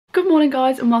morning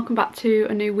guys, and welcome back to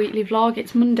a new weekly vlog.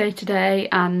 It's Monday today,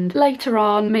 and later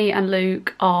on me and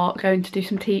Luke are going to do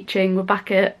some teaching. We're back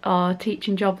at our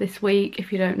teaching job this week.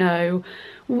 If you don't know,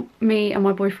 me and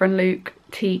my boyfriend Luke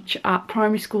teach at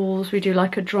primary schools. We do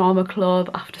like a drama club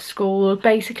after school.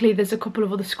 Basically there's a couple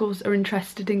of other schools that are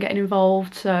interested in getting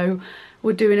involved, so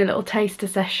we're doing a little taster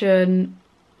session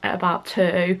at about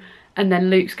 2. And then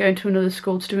Luke's going to another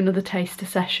school to do another taster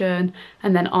session,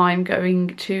 and then I'm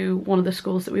going to one of the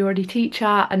schools that we already teach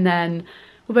at, and then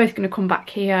we're both going to come back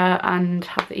here and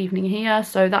have the evening here.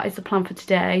 So that is the plan for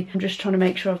today. I'm just trying to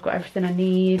make sure I've got everything I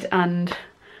need, and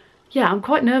yeah, I'm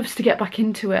quite nervous to get back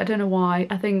into it. I don't know why.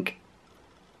 I think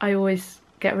I always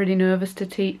get really nervous to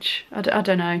teach. I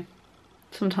don't know.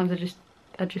 Sometimes I just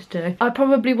do. I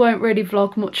probably won't really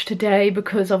vlog much today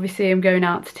because obviously I'm going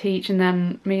out to teach, and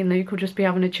then me and Luke will just be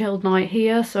having a chilled night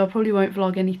here, so I probably won't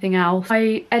vlog anything else.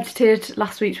 I edited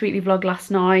last week's weekly vlog last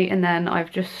night, and then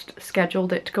I've just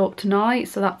scheduled it to go up tonight,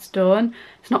 so that's done.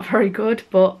 It's not very good,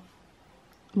 but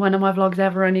when are my vlogs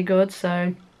ever any good?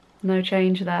 So no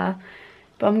change there.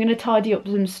 But I'm going to tidy up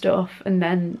some stuff, and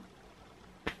then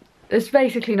there's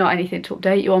basically not anything to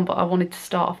update you on, but I wanted to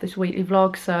start off this weekly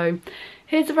vlog, so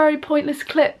here's a very pointless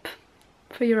clip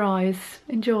for your eyes.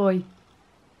 Enjoy.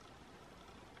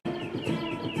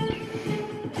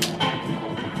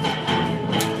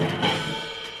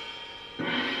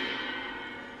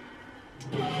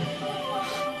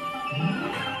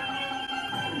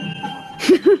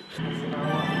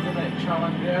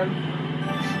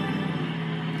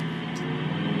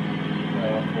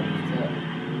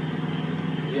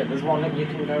 Yeah, there's one that you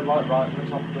can go right on the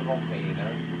top of the rocket, you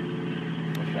know.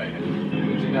 I'll show you.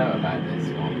 Did you know about this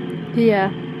one?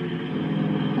 Yeah,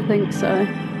 I think so.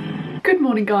 Good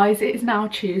morning guys, it is now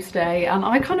Tuesday, and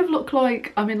I kind of look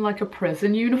like I'm in like a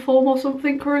prison uniform or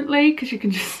something currently, because you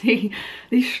can just see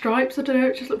these stripes. I don't know,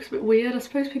 it just looks a bit weird. I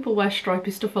suppose people wear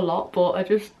stripy stuff a lot, but I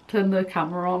just turned the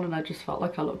camera on and I just felt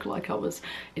like I looked like I was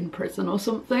in prison or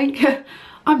something.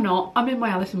 I'm not. I'm in my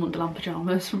Alice in Wonderland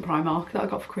pyjamas from Primark that I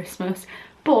got for Christmas.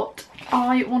 But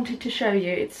I wanted to show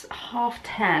you, it's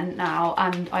 10:30 now,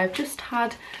 and I've just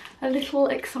had a little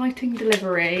exciting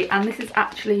delivery, and this is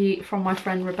actually from my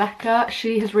friend Rebecca.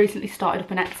 She has recently started up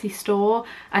an Etsy store,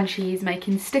 and she's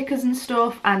making stickers and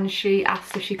stuff, and she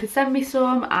asked if she could send me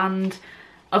some, and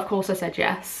of course I said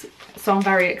yes. So I'm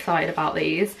very excited about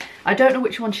these. I don't know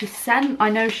which one she sent.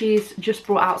 I know she's just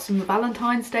brought out some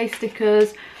Valentine's Day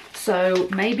stickers, so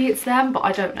maybe it's them, but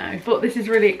I don't know. But this is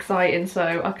really exciting,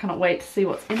 so I cannot wait to see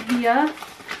what's in here.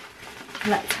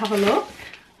 Let's have a look.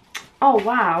 Oh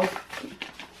wow.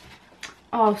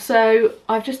 Oh, so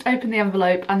I've just opened the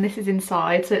envelope and this is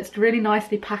inside, so it's really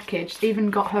nicely packaged. It's even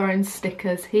got her own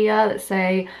stickers here that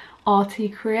say Arty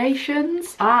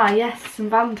Creations. Ah yes, some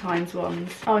Valentine's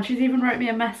ones. Oh, and she's even wrote me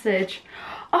a message.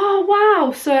 Oh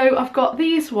wow, so I've got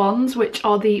these ones, which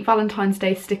are the Valentine's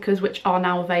Day stickers, which are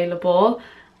now available.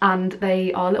 And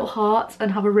they are little hearts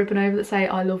and have a ribbon over that say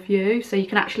I love you, so you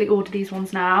can actually order these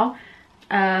ones now.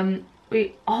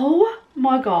 Oh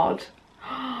my god.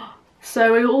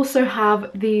 So we also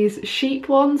have these sheep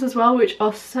ones as well, which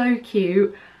are so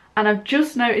cute, and I've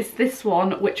just noticed this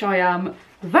one, which I am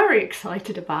very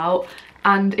excited about,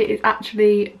 and it is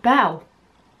actually Belle.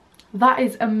 That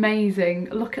is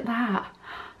amazing. Look at that.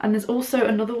 And there's also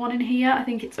another one in here. I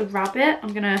think it's a rabbit.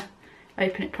 I'm gonna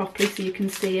open it properly so you can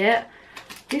see it.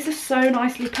 These are so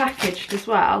nicely packaged as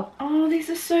well. Oh, these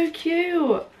are so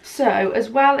cute. So, as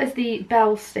well as the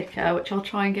Belle sticker, which I'll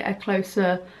try and get a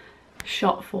closer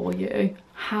shot for you.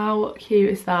 How cute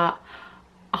is that?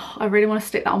 Oh, I really want to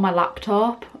stick that on my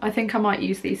laptop. I think I might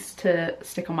use these to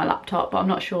stick on my laptop, but I'm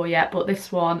not sure yet. But this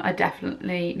one, I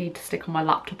definitely need to stick on my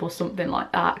laptop or something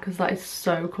like that, because that is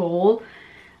so cool.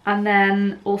 And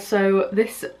then also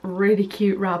this really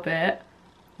cute rabbit.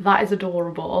 That is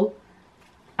adorable.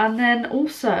 And then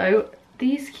also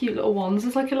these cute little ones.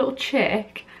 There's like a little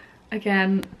chick.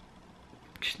 Again,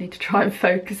 just need to try and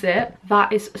focus it.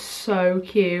 That is so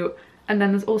cute. And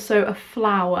then there's also a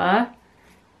flower.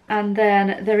 And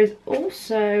then there is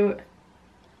also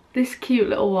this cute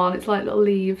little one. It's like little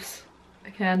leaves.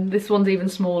 Again, this one's even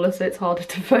smaller, so it's harder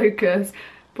to focus.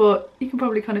 But you can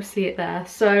probably kind of see it there.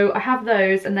 So I have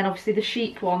those, and then obviously the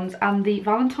sheep ones and the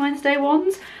Valentine's Day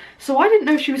ones. So I didn't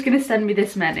know she was going to send me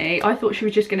this many. I thought she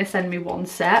was just going to send me one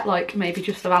set, like maybe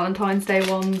just the Valentine's Day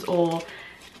ones, or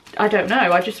I don't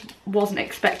know, I just wasn't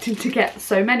expecting to get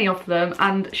so many of them.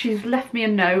 And she's left me a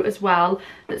note as well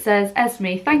that says,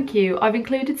 Esme, thank you. I've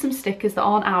included some stickers that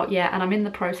aren't out yet and I'm in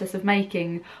the process of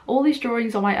making. All these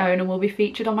drawings on my own and will be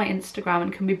featured on my Instagram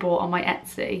and can be bought on my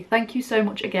Etsy. Thank you so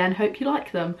much again. Hope you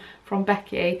like them. From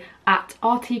Becky at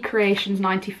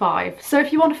rtcreations95. So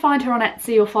if you want to find her on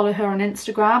Etsy or follow her on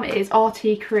Instagram, it is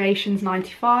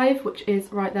rtcreations95, which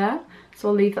is right there. So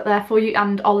I'll leave that there for you,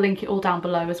 and I'll link it all down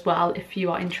below as well if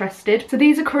you are interested. So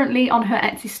these are currently on her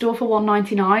Etsy store for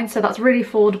 £1.99, so that's really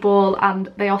affordable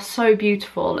and they are so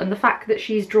beautiful. And the fact that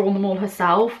she's drawn them all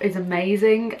herself is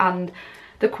amazing, and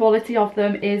the quality of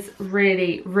them is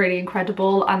really, really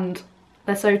incredible, and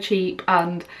they're so cheap.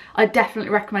 And I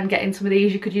definitely recommend getting some of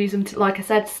these. You could use them to, like I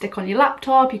said, to stick on your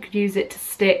laptop. You could use it to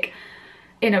stick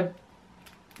in a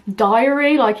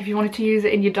diary, like if you wanted to use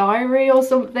it in your diary or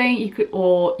something, you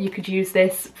could use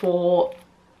this for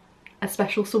a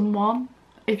special someone.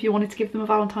 If you wanted to give them a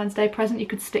Valentine's Day present, you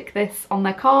could stick this on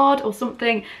their card or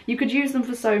something. You could use them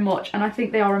for so much, and I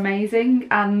think they are amazing.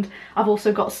 And I've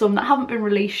also got some that haven't been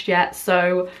released yet,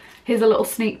 so here's a little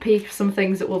sneak peek of some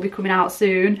things that will be coming out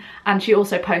soon. And she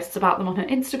also posts about them on her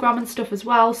Instagram and stuff as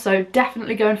well, so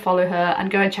definitely go and follow her and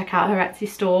go and check out her Etsy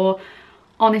store.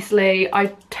 Honestly, I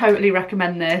totally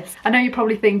recommend this. I know you're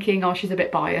probably thinking, oh, she's a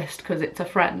bit biased because it's a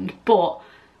friend, but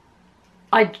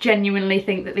I genuinely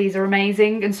think that these are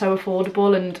amazing and so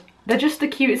affordable, and they're just the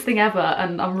cutest thing ever,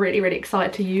 and I'm really, really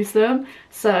excited to use them.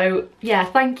 So yeah,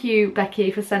 thank you,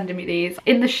 Becky, for sending me these.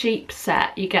 In the sheep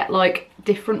set, you get like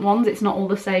different ones. It's not all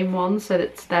the same ones, so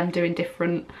it's them doing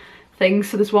different things.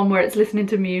 So there's one where it's listening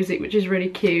to music, which is really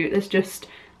cute. There's just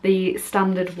the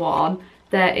standard one.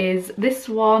 There is this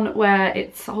one where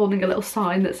it's holding a little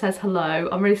sign that says hello.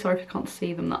 I'm really sorry if you can't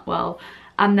see them that well.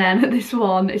 And then this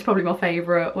one is probably my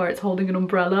favourite, where it's holding an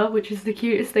umbrella, which is the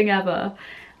cutest thing ever.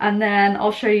 And then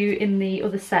I'll show you in the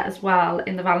other set as well,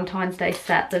 in the Valentine's Day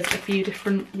set, there's a few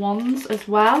different ones as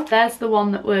well. There's the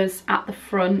one that was at the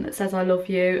front that says I love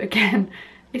you. Again,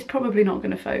 it's probably not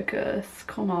going to focus,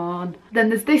 come on. Then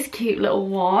there's this cute little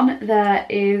one. There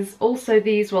is also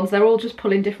these ones, they're all just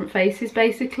pulling different faces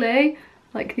basically.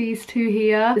 Like these two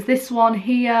here. There's this one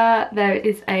here, there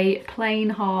is a plain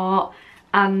heart,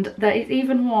 and there is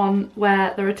even one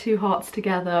where there are two hearts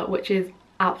together, which is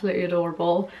absolutely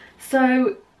adorable.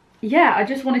 So yeah, I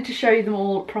just wanted to show you them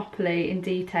all properly in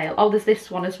detail. Oh, there's this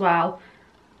one as well.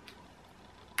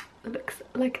 It looks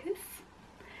like this.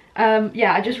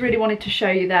 Yeah, I just really wanted to show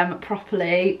you them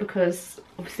properly because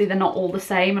obviously they're not all the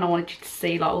same, and I wanted you to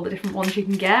see like all the different ones you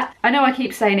can get. I know I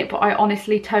keep saying it, but I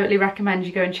honestly totally recommend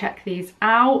you go and check these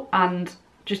out and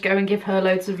just go and give her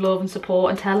loads of love and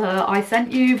support and tell her I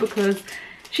sent you, because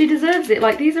she deserves it.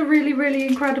 Like, these are really, really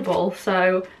incredible.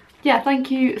 So yeah,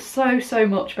 thank you so, so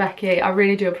much, Becky. I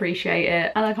really do appreciate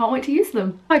it, and I can't wait to use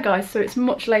them. Hi guys, so it's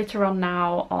much later on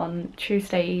now on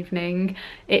Tuesday evening.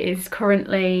 It is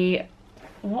currently,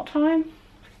 what time?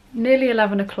 Nearly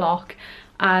 11 o'clock,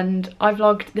 and I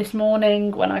vlogged this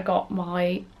morning when I got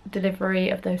my delivery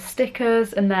of those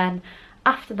stickers, and then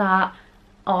after that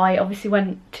I obviously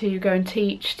went to go and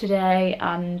teach today,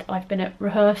 and I've been at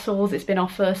rehearsals. It's been our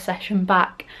first session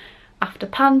back after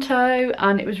Panto,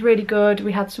 and it was really good.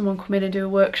 We had someone come in and do a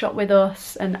workshop with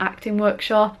us, an acting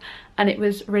workshop, and it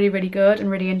was really, really good and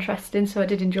really interesting, so I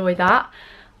did enjoy that.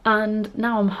 And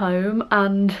now I'm home,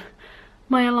 and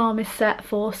my alarm is set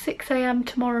for 6 AM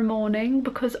tomorrow morning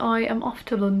because I am off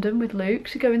to London with Luke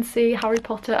to go and see Harry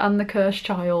Potter and the Cursed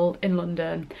Child in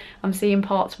London. I'm seeing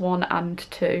parts 1 and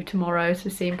 2 tomorrow, so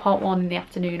we're seeing part 1 in the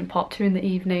afternoon and part 2 in the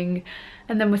evening,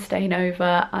 and then we're staying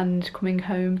over and coming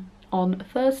home on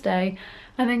Thursday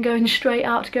and then going straight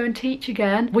out to go and teach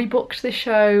again. We booked this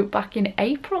show back in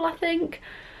April, I think,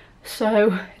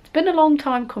 so it's been a long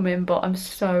time coming, but I'm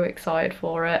so excited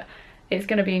for it. It's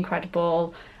going to be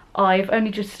incredible. I've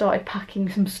only just started packing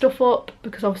some stuff up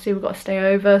because obviously we've got to stay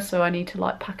over, so I need to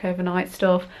like pack overnight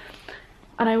stuff,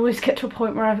 and I always get to a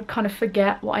point where I kind of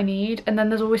forget what I need, and then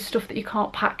there's always stuff that you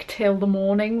can't pack till the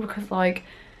morning because like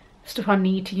stuff I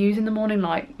need to use in the morning,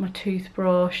 like my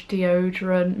toothbrush,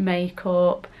 deodorant,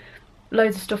 makeup,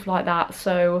 loads of stuff like that,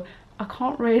 so I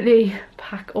can't really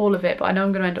pack all of it, but I know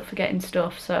I'm going to end up forgetting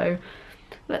stuff, so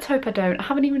let's hope I don't. I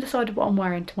haven't even decided what I'm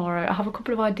wearing tomorrow. I have a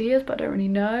couple of ideas, but I don't really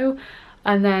know.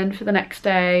 And then for the next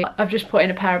day, I've just put in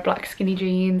a pair of black skinny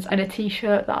jeans and a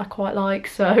t-shirt that I quite like,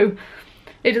 so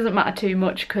it doesn't matter too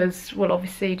much because we'll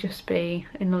obviously just be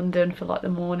in London for like the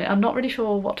morning. I'm not really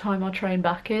sure what time our train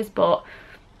back is, but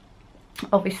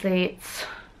obviously it's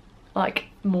like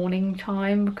morning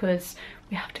time because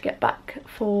we have to get back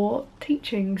for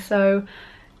teaching. So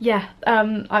yeah,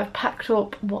 I've packed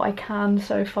up what I can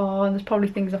so far, and there's probably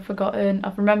things I've forgotten.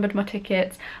 I've remembered my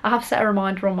tickets. I have set a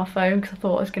reminder on my phone because I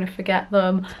thought I was going to forget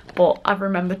them, but I've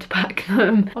remembered to pack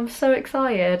them. I'm so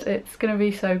excited. It's going to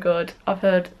be so good. I've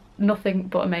heard nothing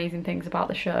but amazing things about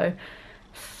the show.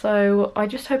 So I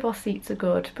just hope our seats are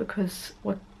good because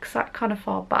we're sat kind of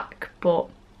far back, but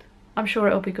I'm sure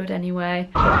it'll be good anyway.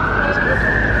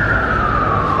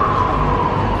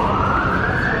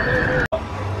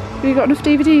 Have you got enough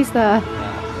DVDs there?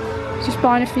 Yeah. Just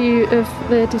buying a few of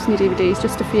the Disney DVDs,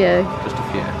 just a few? Just a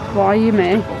few. Why are you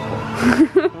me?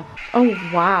 Oh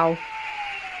wow.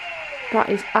 That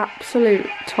is absolute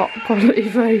top quality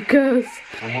focus.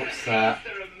 I'm upset.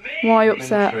 Why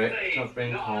upset? I've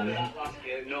been conned.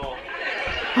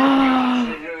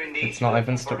 It's not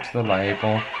even stuck to the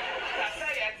label.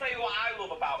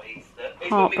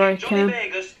 Heartbreaking.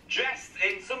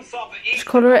 Just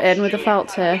colour it in with a felt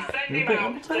tip.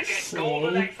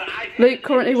 Luke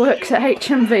currently works at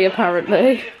HMV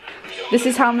apparently. This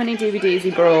is how many DVDs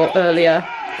he brought earlier,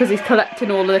 because he's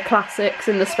collecting all of the classics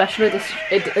and the special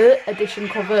edition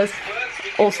covers.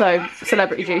 Also,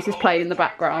 Celebrity Juice is playing in the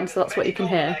background, so that's what you can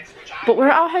hear. But we're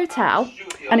at our hotel,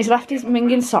 and he's left his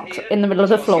minging socks in the middle of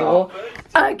the floor.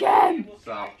 Again!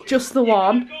 Just the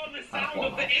one.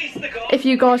 If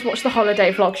you guys watch the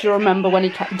holiday vlogs, you'll remember when he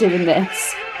kept doing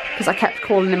this, because I kept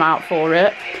calling him out for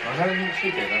it. I don't think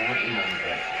she did, I don't remember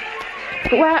it.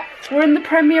 But we're in the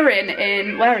Premier Inn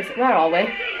in, where is it? Where are we?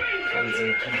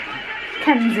 Kensington.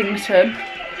 Kensington.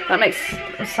 That makes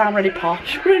it sound really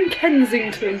posh. We're in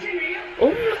Kensington. Oh,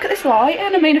 look at this light.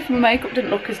 And I mean, if my makeup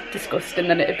didn't look as disgusting,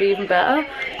 then it'd be even better.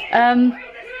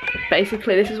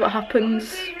 Basically, this is what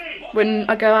happens when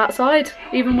I go outside,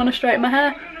 even when I straighten my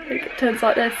hair. It turns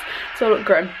like this, so I look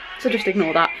grim. So just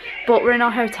ignore that. But we're in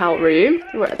our hotel room.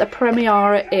 We're at the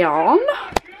Premier Inn.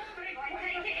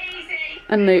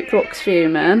 And Luke looks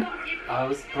fuming. I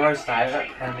was grossed out at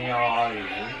Premier Inn,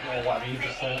 or whatever you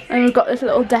just said. And we've got this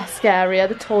little desk area,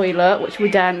 the toilet, which we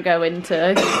daren't go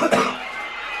into.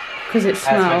 Because it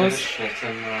smells. Shit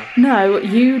in there. No,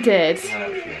 you did.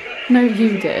 No,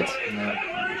 you did. No.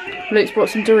 Luke's brought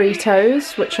some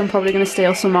Doritos, which I'm probably going to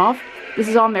steal some of. This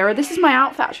is our mirror. This is my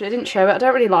outfit actually. I didn't show it. I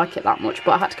don't really like it that much,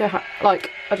 but I had to go,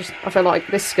 I feel like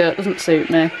this skirt doesn't suit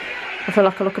me. I feel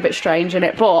like I look a bit strange in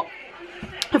it, but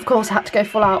of course I had to go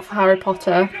full out for Harry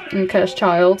Potter and Cursed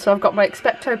Child. So I've got my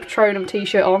Expecto Patronum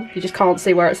t-shirt on. You just can't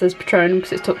see where it says Patronum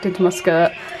because it's tucked into my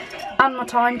skirt. And my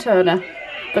time turner,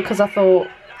 because I thought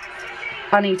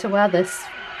I need to wear this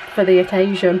for the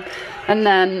occasion. And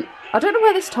then, I don't know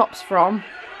where this top's from.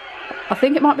 I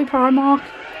think it might be Primark.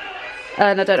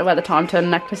 And I don't know where the time turner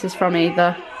necklace is from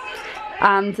either.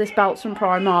 And this belt's from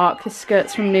Primark, this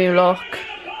skirt's from New Look.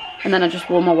 And then I just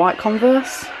wore my white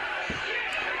Converse.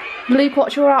 Luke,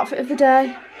 what's your outfit of the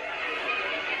day?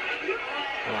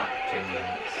 Black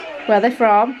jeans. Where are they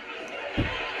from?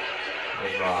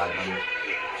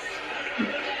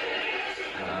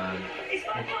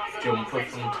 Jumper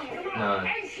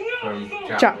from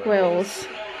Jack Wills.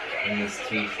 And this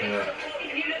t-shirt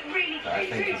that I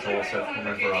think is also from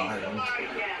River Island.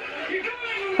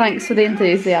 Thanks for the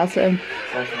enthusiasm.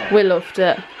 Okay. We loved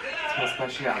it. It's my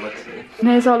speciality. And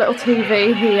here's our little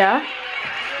TV here.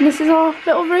 And this is our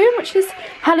little room, which is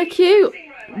hella cute.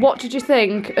 What did you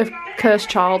think of Cursed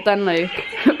Child then, Luke?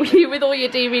 You with all your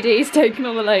DVDs taking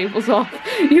all the labels off.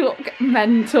 You look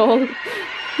mental.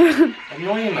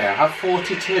 Annoyingly, I have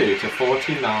 42 to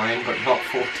 49, but not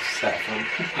 47.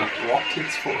 What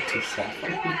is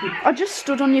 47? I just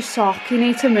stood on your sock. You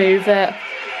need to move it.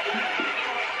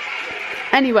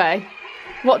 Anyway,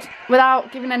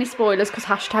 without giving any spoilers, because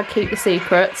hashtag keep the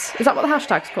secrets. Is that what the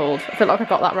hashtag's called? I feel like I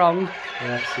got that wrong.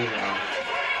 Yes, you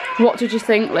are. What did you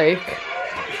think, Luke?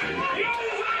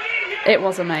 It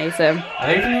was amazing.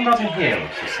 I don't think anybody here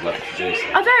wants to select producer.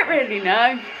 I don't really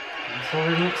know.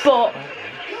 But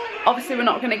obviously we're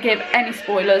not going to give any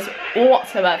spoilers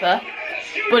whatsoever.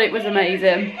 But it was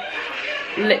amazing.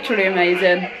 Literally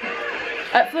amazing.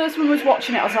 At first when I was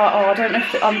watching it I was like, oh, I don't know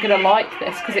if I'm going to like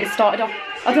this, because it started off,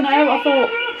 I don't know, I thought,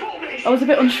 I was a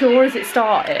bit unsure as it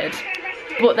started.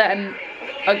 But then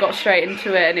I got straight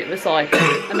into it and it was like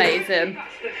amazing.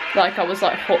 Like I was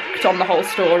like hooked on the whole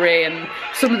story, and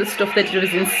some of the stuff they did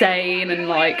was insane, and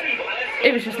like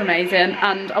it was just amazing.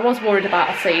 And I was worried about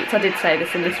our seats, I did say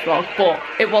this in this vlog, but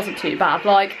it wasn't too bad.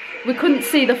 Like we couldn't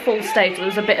see the full stage, there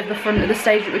was a bit of the front of the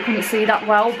stage that we couldn't see that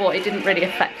well, but it didn't really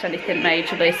affect anything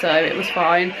majorly, so it was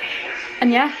fine.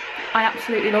 And yeah, I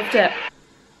absolutely loved it.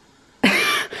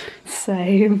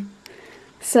 Same.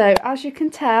 So as you can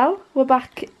tell, we're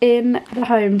back in the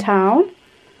hometown,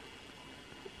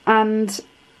 and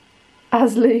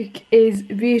as Luke is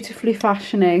beautifully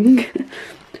fashioning,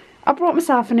 I brought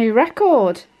myself a new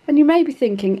record. And you may be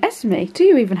thinking, Esme, do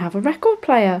you even have a record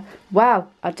player?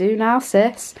 Well, I do now,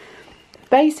 sis.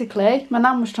 Basically, my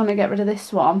nan was trying to get rid of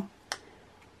this one.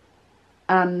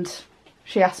 And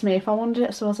she asked me if I wanted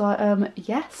it, so I was like,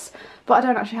 yes. But I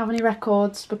don't actually have any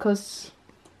records because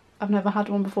I've never had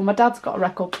one before. My dad's got a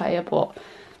record player, but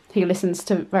he listens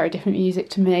to very different music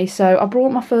to me. So I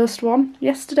brought my first one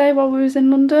yesterday while we was in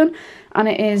London, and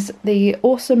it is the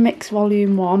Awesome Mix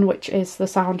Volume 1, which is the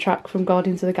soundtrack from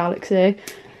Guardians of the Galaxy.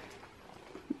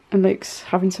 And Luke's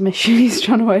having some issues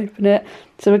trying to open it.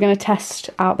 So we're going to test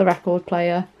out the record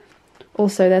player.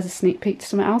 Also, there's a sneak peek to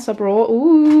something else I brought.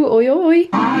 Ooh, oi oi.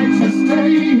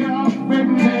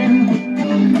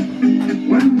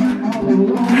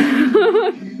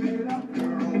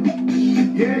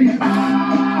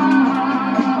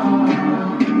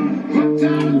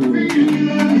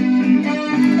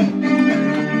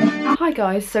 Hi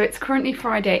guys, so it's currently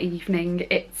Friday evening,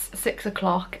 it's 6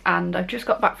 o'clock and I've just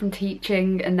got back from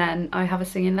teaching and then I have a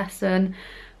singing lesson.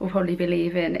 We'll probably be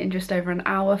leaving in just over an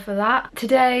hour for that.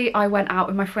 Today I went out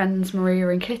with my friends Maria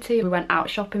and Kitty. We went out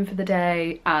shopping for the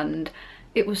day and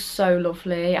it was so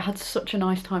lovely. I had such a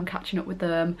nice time catching up with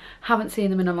them. Haven't seen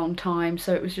them in a long time,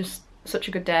 so it was just such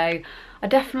a good day. I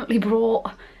definitely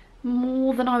brought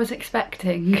more than I was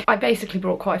expecting. I basically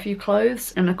brought quite a few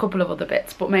clothes and a couple of other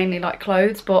bits, but mainly like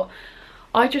clothes. But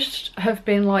I just have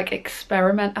been like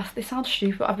this sounds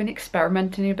stupid, I've been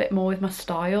experimenting a bit more with my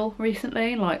style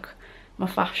recently, like my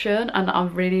fashion, and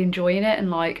I'm really enjoying it, and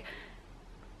like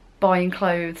buying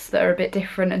clothes that are a bit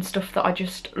different and stuff that I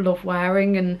just love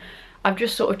wearing, and I'm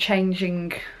just sort of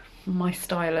changing my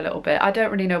style a little bit. I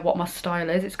don't really know what my style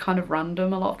is, it's kind of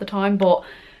random a lot of the time, but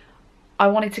I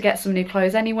wanted to get some new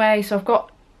clothes anyway, so I've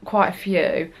got quite a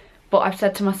few, but I've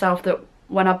said to myself that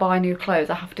when I buy new clothes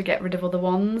I have to get rid of other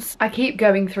ones. I keep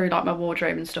going through like my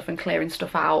wardrobe and stuff and clearing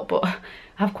stuff out, but I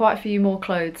have quite a few more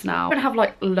clothes now. I don't have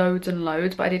like loads and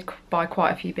loads, but I did buy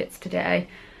quite a few bits today.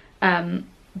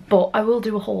 But I will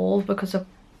do a haul because I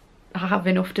have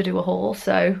enough to do a haul.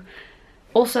 So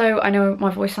also, I know my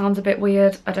voice sounds a bit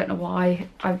weird, I don't know why.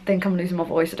 I think I'm losing my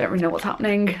voice, I don't really know what's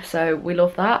happening, so we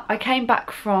love that. I came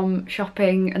back from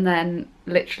shopping and then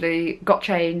literally got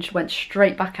changed, went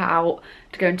straight back out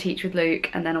to go and teach with Luke,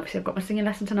 and then obviously I've got my singing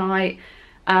lesson tonight.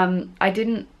 I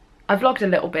vlogged a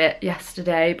little bit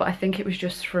yesterday, but I think it was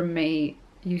just from me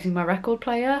using my record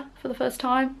player for the first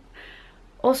time.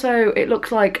 Also, it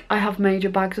looks like I have major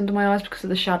bags under my eyes because of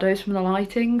the shadows from the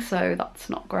lighting, so that's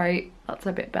not great. That's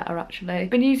a bit better actually.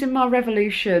 Been using my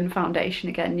Revolution foundation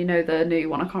again, you know, the new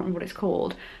one, I can't remember what it's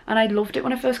called. And I loved it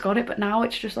when I first got it, but now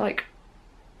it's just like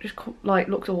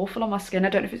looks awful on my skin. I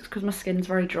don't know if it's because my skin's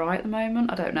very dry at the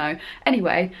moment, I don't know.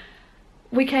 Anyway,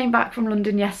 we came back from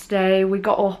London yesterday, we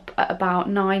got up at about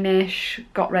 9ish,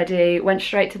 got ready, went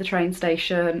straight to the train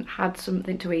station, had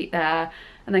something to eat there,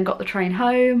 and then got the train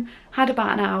home, had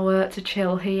about an hour to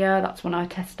chill here. That's when I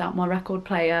tested out my record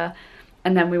player,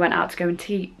 and then we went out to go and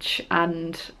teach,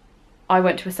 and I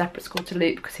went to a separate school to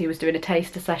Luke because he was doing a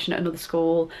taster session at another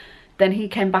school. Then he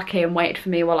came back here and waited for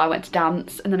me while I went to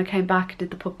dance, and then I came back and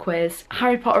did the pub quiz.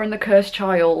 Harry Potter and the Cursed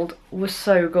Child was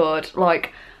so good.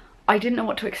 Like, I didn't know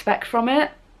what to expect from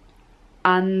it,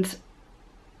 and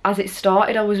as it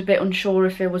started I was a bit unsure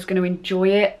if I was going to enjoy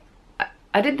it.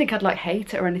 I didn't think I'd like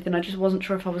hate it or anything, I just wasn't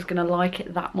sure if I was going to like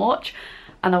it that much,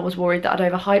 and I was worried that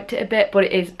I'd overhyped it a bit, but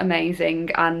it is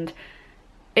amazing, and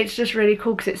it's just really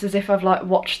cool because it's as if I've like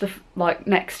watched the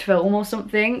next film or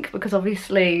something, because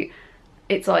obviously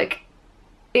it's like,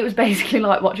 it was basically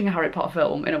like watching a Harry Potter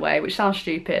film in a way, which sounds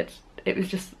stupid. It was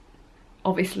just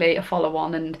obviously a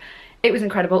follow-on, and it was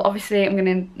incredible. Obviously I'm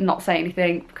going to not say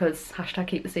anything because hashtag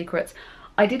keep the secrets.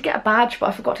 I did get a badge, but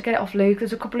I forgot to get it off Luke.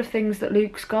 There's a couple of things that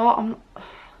Luke's got. I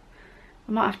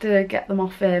might have to get them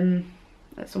off him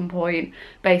at some point.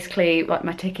 Basically, like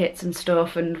my tickets and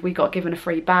stuff, and we got given a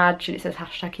free badge and it says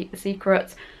hashtag keep the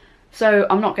secrets. So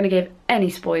I'm not going to give any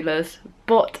spoilers,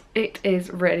 but it is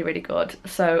really, really good.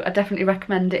 So I definitely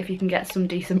recommend it if you can get some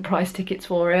decent price tickets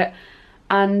for it.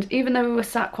 And even though we were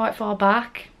sat quite far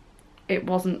back, it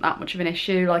wasn't that much of an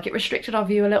issue. Like, it restricted our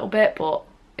view a little bit, but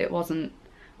it wasn't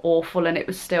awful, and it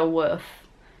was still worth,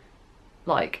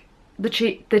 like, the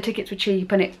tickets were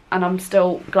cheap, and I'm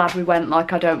still glad we went.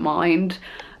 Like, I don't mind.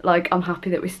 Like, I'm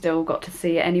happy that we still got to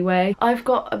see it anyway. I've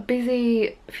got a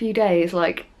busy few days.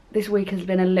 Like, this week has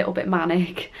been a little bit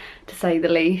manic, to say the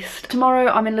least.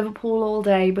 Tomorrow I'm in Liverpool all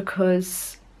day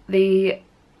because the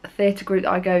theatre group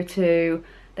that I go to,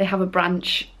 they have a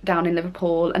branch down in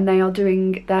Liverpool, and they are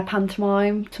doing their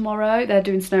pantomime tomorrow. They're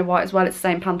doing Snow White as well. It's the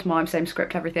same pantomime, same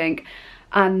script, everything.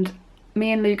 And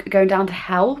me and Luke are going down to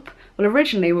help. Well,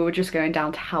 originally we were just going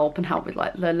down to help and help with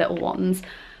like the little ones.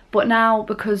 But now,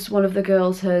 because one of the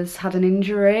girls has had an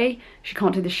injury, she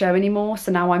can't do the show anymore.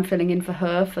 So now I'm filling in for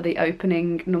her for the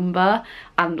opening number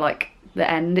and like the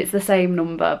end. It's the same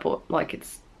number, but like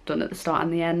it's done at the start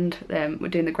and the end. We're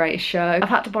doing the greatest show. I've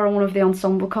had to borrow one of the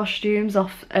ensemble costumes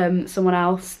off someone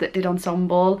else that did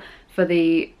ensemble for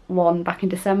the one back in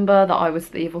December that I was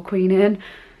the evil queen in.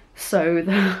 So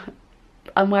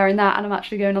I'm wearing that, and I'm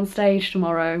actually going on stage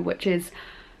tomorrow, which is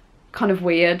kind of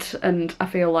weird. And I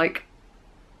feel like,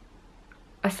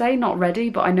 I say not ready,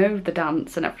 but I know the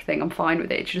dance and everything, I'm fine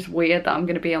with it. It's just weird that I'm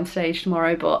going to be on stage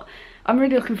tomorrow, but I'm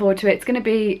really looking forward to it. It's going to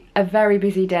be a very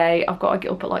busy day. I've got to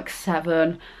get up at like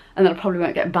 7, and then I probably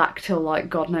won't get back till like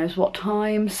God knows what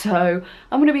time, so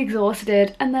I'm going to be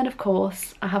exhausted. And then of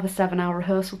course I have a 7-hour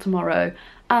rehearsal tomorrow,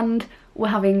 and we're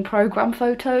having programme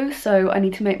photos, so I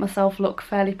need to make myself look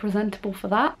fairly presentable for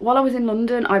that. While I was in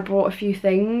London, I brought a few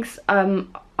things.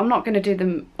 I'm not going to do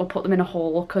them or put them in a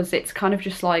haul because it's kind of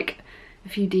just like a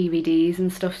few DVDs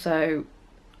and stuff, so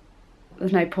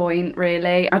there's no point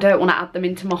really. I don't want to add them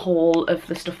into my haul of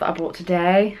the stuff that I brought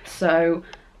today, so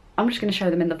I'm just going to show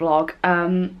them in the vlog.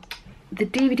 The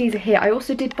DVDs are here. I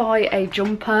also did buy a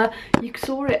jumper. You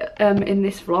saw it in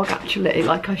this vlog actually,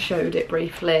 like I showed it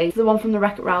briefly. It's the one from the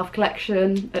Wreck-It Ralph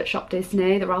collection at Shop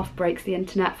Disney, the Ralph Breaks the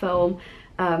Internet film.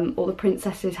 All the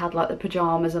princesses had like the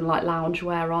pyjamas and like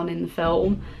loungewear on in the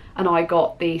film. And I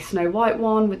got the Snow White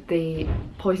one with the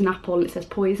poison apple. It says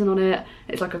poison on it.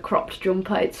 It's like a cropped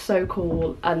jumper. It's so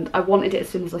cool, and I wanted it as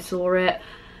soon as I saw it.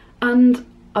 And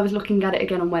I was looking at it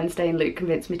again on Wednesday, and Luke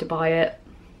convinced me to buy it.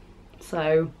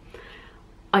 So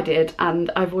I did,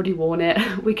 and I've already worn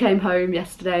it. We came home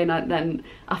yesterday, and then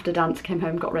after dance came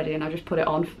home, got ready, and I just put it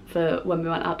on for when we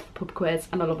went out to the pub quiz,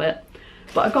 and I love it.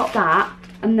 But I got that,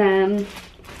 and then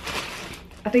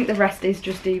I think the rest is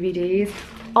just DVDs.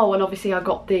 Oh, and obviously I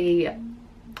got the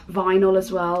vinyl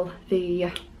as well, the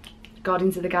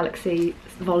Guardians of the Galaxy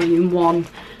Volume 1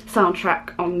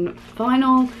 soundtrack on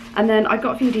vinyl. And then I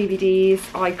got a few DVDs.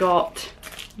 I got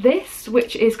this,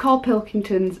 which is Carl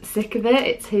Pilkington's Sick of It.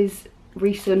 It's his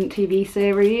recent TV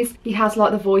series. He has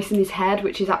like the voice in his head,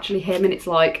 which is actually him, and it's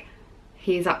like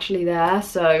he's actually there,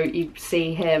 so you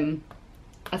see him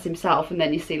as himself, and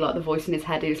then you see like the voice in his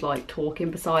head who's like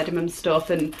talking beside him and stuff.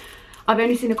 And I've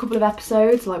only seen a couple of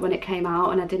episodes like when it came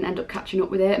out, and I didn't end up catching up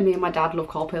with it. Me and my dad love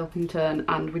Carl Pilkington,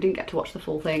 and we didn't get to watch the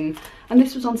full thing, and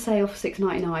this was on sale for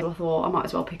 £6.99. I thought I might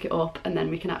as well pick it up, and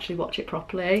then we can actually watch it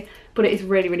properly. But it is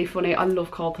really, really funny. I love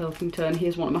Carl Pilkington. He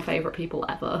is one of my favourite people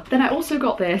ever. Then I also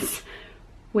got this,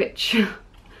 which you're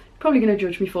probably going to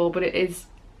judge me for, but it is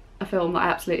a film that I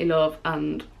absolutely love,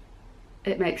 and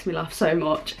it makes me laugh so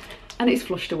much, and it's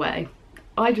Flushed Away.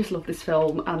 I just love this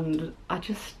film, and I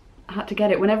just had to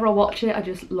get it. Whenever I watch it, I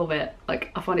just love it.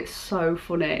 Like, I find it so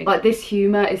funny. Like, this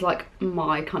humour is like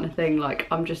my kind of thing. Like,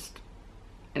 I just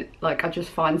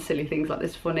find silly things like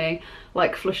this funny.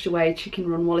 Like Flushed Away, Chicken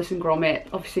Run, Wallace and Gromit.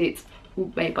 Obviously it's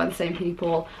made by the same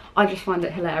people. I just find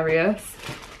it hilarious.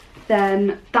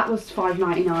 Then that was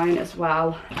 £5.99 as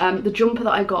well. The jumper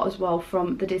that I got as well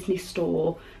from the Disney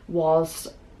store was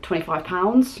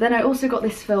 £25. Then I also got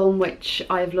this film which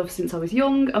I've loved since I was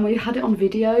young, and we had it on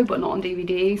video but not on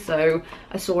DVD, so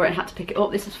I saw it and had to pick it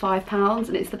up. This was £5,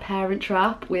 and it's The Parent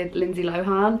Trap with Lindsay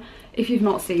Lohan. If you've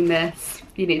not seen this,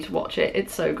 you need to watch it.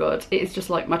 It's so good. It is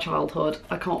just like my childhood.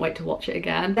 I can't wait to watch it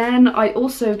again. Then I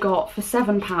also got for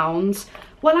 £7,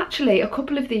 well actually a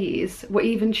couple of these were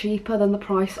even cheaper than the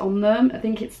price on them. I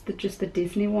think it's just the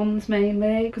Disney ones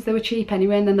mainly, because they were cheap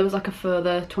anyway, and then there was like a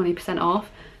further 20%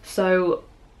 off. So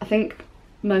I think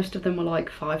most of them were like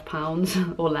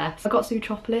 £5 or less. I got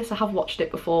Zootropolis. I have watched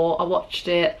it before. I watched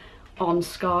it on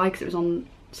Sky because it was on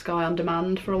Sky On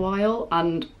Demand for a while,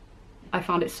 and I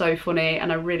found it so funny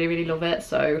and I really, really love it,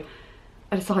 so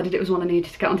I decided it was one I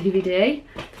needed to get on DVD.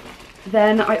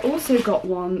 Then I also got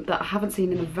one that I haven't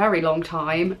seen in a very long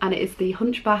time, and it is The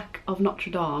Hunchback of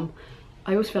Notre Dame.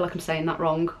 I always feel like I'm saying that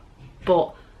wrong,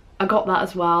 but I got that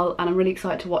as well, and I'm really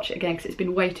excited to watch it again because it's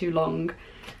been way too long.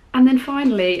 And then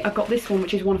finally I got this one,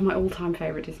 which is one of my all-time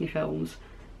favourite Disney films,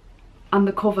 and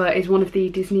the cover is one of the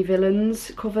Disney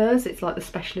Villains covers. It's like the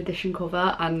special edition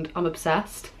cover, and I'm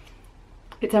obsessed.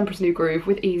 It's Emperor's New Groove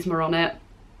with Esme on it.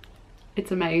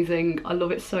 It's amazing. I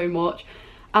love it so much.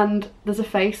 And there's a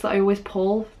face that I always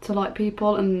pull to like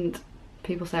people, and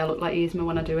people say I look like Esme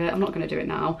when I do it. I'm not going to do it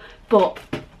now, but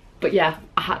yeah,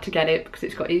 I had to get it because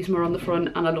it's got Esme on the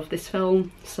front, and I love this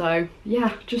film. So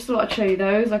yeah, just thought I'd show you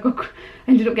those. I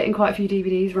ended up getting quite a few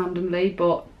DVDs randomly,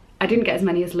 but I didn't get as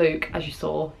many as Luke, as you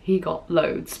saw. He got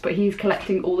loads, but he's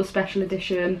collecting all the special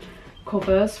edition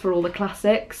covers for all the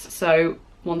classics, so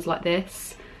ones like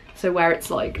this. So where it's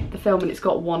like the film and it's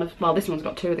got one of, well, this one's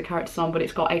got 2 of the characters on, but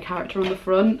it's got a character on the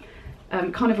front.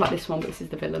 Kind of like this one, but this is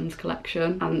the villains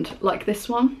collection, and like this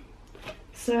one.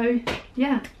 So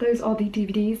yeah, those are the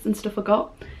DVDs and stuff I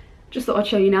got. Just thought I'd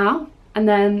show you now, and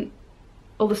then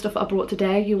all the stuff that I brought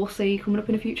today you will see coming up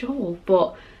in a future haul.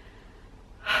 But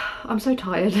I'm so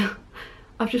tired.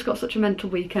 I've just got such a mental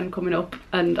weekend coming up,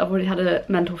 and I've already had a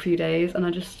mental few days, and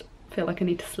I just feel like I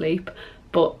need to sleep.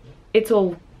 But it's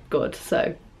all good,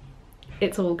 so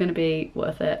it's all going to be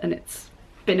worth it, and it's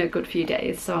been a good few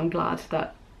days, so I'm glad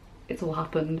that it's all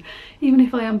happened, even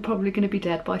if I am probably going to be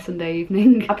dead by Sunday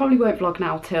evening. I probably won't vlog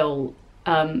now till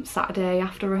Saturday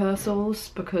after rehearsals,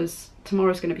 because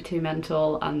tomorrow's going to be too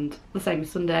mental, and the same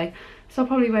as Sunday, so I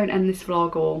probably won't end this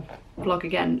vlog or vlog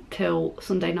again till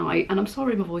Sunday night. And I'm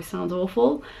sorry my voice sounds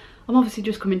awful. I'm obviously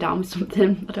just coming down with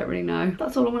something, I don't really know.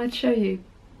 That's all I wanted to show you.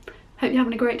 Hope you're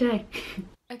having a great day.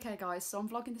 Okay guys, so I'm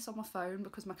vlogging this on my phone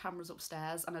because my camera's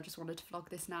upstairs, and I just wanted to vlog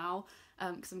this now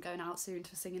because I'm going out soon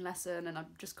to a singing lesson, and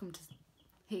I've just come to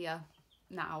here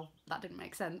now. That didn't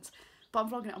make sense, but I'm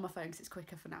vlogging it on my phone because it's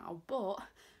quicker for now. But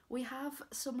we have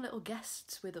some little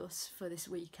guests with us for this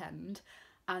weekend,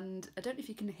 and I don't know if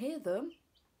you can hear them.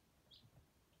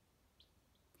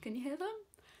 Can you hear them?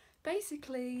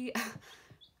 Basically,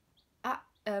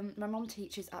 my mum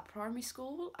teaches at primary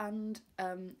school and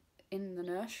in the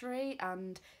nursery,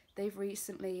 and they've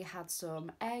recently had some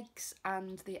eggs,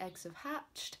 and the eggs have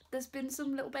hatched. There's been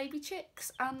some little baby chicks,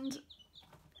 and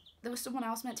there was someone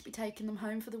else meant to be taking them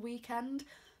home for the weekend,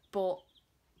 but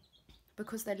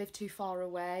because they live too far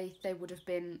away, they would have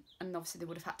been, and obviously they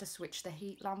would have had to switch the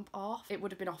heat lamp off. It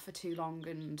would have been off for too long,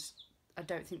 and I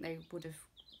don't think they would have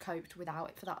coped without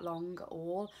it for that long at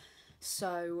all.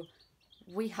 So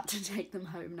we had to take them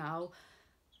home now.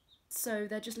 So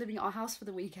they're just living at our house for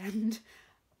the weekend.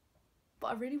 But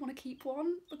I really want to keep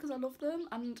one because I love them,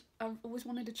 and I've always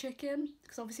wanted a chicken,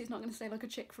 because obviously it's not going to stay like a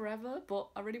chick forever, but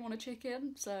I really want a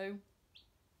chicken, so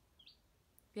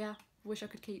yeah, wish I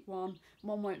could keep one.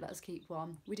 Mum won't let us keep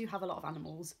one. We do have a lot of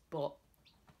animals, but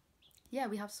yeah,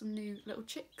 we have some new little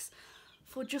chicks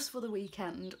for just for the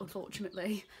weekend,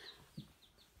 unfortunately.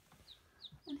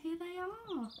 And here they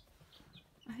are.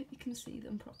 I hope you can see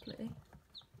them properly.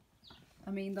 I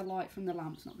mean, the light from the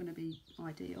lamp's not going to be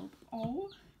ideal.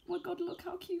 Oh my god, look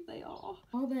how cute they are.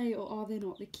 Are they or are they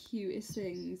not the cutest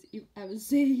things you've ever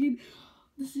seen?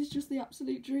 This is just the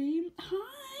absolute dream.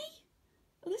 Hi!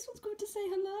 Oh, this one's going to say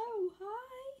hello.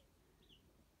 Hi!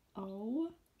 Oh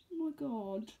my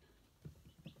god.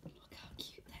 Look how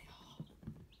cute they are.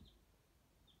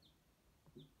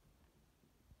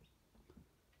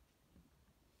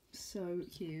 So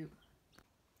cute.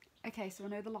 Okay, so I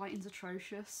know the lighting's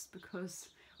atrocious because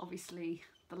obviously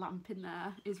the lamp in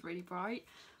there is really bright,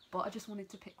 but I just wanted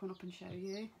to pick one up and show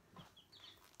you.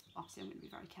 Obviously I'm going to be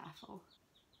very careful.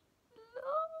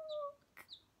 Look!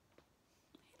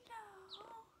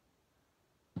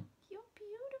 Hello! You're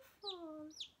beautiful!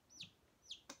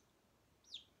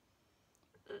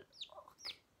 Look!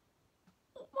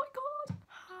 Oh my god!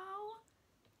 How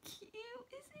cute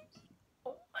is it?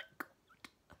 Oh my god!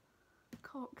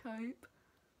 Can't cope.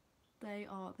 They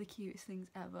are the cutest things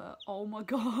ever. Oh my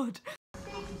god.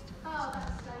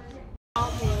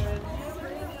 Happy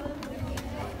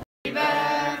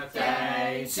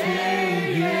birthday to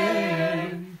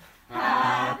you.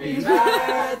 Happy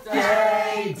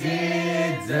birthday,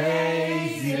 dear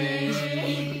Daisy.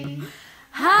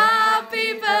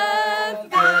 Happy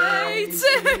birthday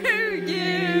to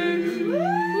you.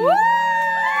 Woo!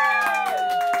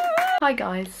 Hi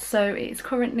guys, so it's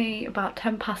currently about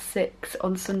 6:10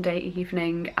 on Sunday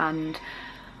evening, and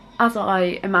as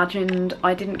I imagined,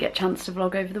 I didn't get a chance to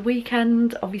vlog over the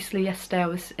weekend. Obviously yesterday I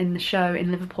was in the show in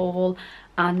Liverpool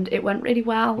and it went really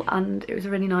well, and it was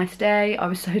a really nice day. I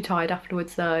was so tired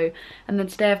afterwards though, and then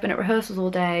today I've been at rehearsals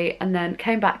all day, and then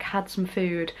came back, had some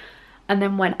food, and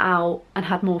then went out and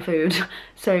had more food.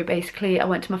 So basically I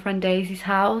went to my friend Daisy's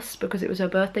house because it was her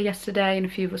birthday yesterday, and a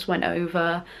few of us went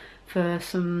over for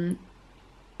some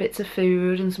bits of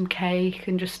food and some cake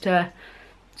and just to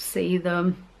see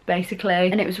them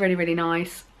basically, and it was really, really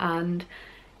nice. And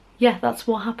yeah, that's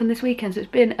what happened this weekend. So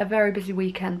it's been a very busy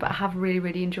weekend, but I have really,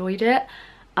 really enjoyed it,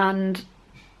 and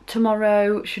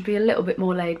tomorrow should be a little bit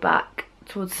more laid back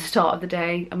towards the start of the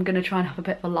day. I'm going to try and have a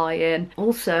bit of a lie-in.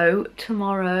 Also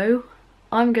tomorrow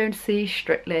I'm going to see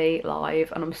Strictly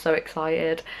live, and I'm so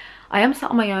excited. I am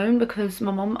sat on my own because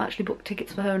my mum actually booked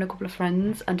tickets for her and a couple of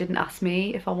friends and didn't ask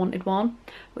me if I wanted one,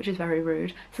 which is very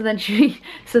rude. So then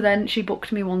she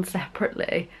booked me one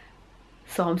separately.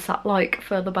 So I'm sat like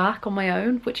further back on my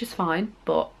own, which is fine,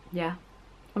 but yeah,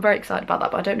 I'm very excited about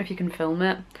that, but I don't know if you can film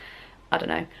it. I don't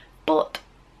know. But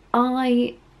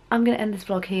I'm going to end this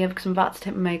vlog here because I'm about to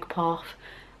take my makeup off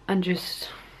and just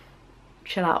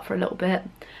chill out for a little bit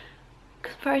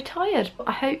because I'm very tired. But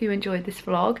I hope you enjoyed this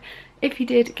vlog. If you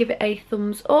did, give it a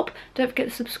thumbs up. Don't forget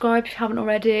to subscribe if you haven't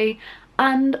already.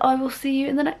 And I will see you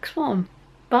in the next one.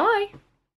 Bye!